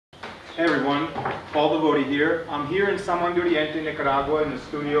Hey everyone, Paul Devoti here. I'm here in San Juan de Oriente, Nicaragua, in the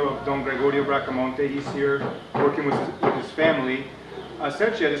studio of Don Gregorio Bracamonte. He's here working with his family.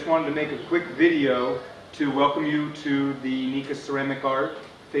 Essentially, I just wanted to make a quick video to welcome you to the Nika Ceramic Art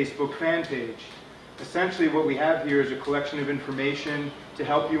Facebook fan page. Essentially, what we have here is a collection of information to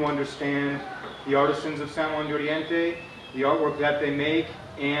help you understand the artisans of San Juan de Oriente, the artwork that they make,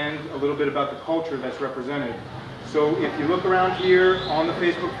 and a little bit about the culture that's represented. So if you look around here on the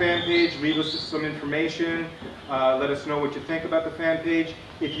Facebook fan page, leave us some information, let us know what you think about the fan page.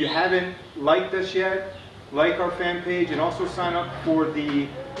 If you haven't liked us yet, like our fan page and also sign up for the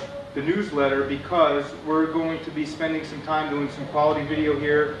newsletter, because we're going to be spending some time doing some quality video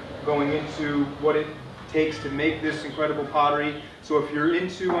here, going into what it takes to make this incredible pottery. So if you're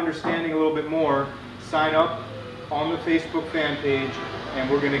into understanding a little bit more, sign up on the Facebook fan page, and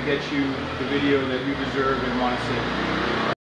we're going to get you the video that you deserve and want to see.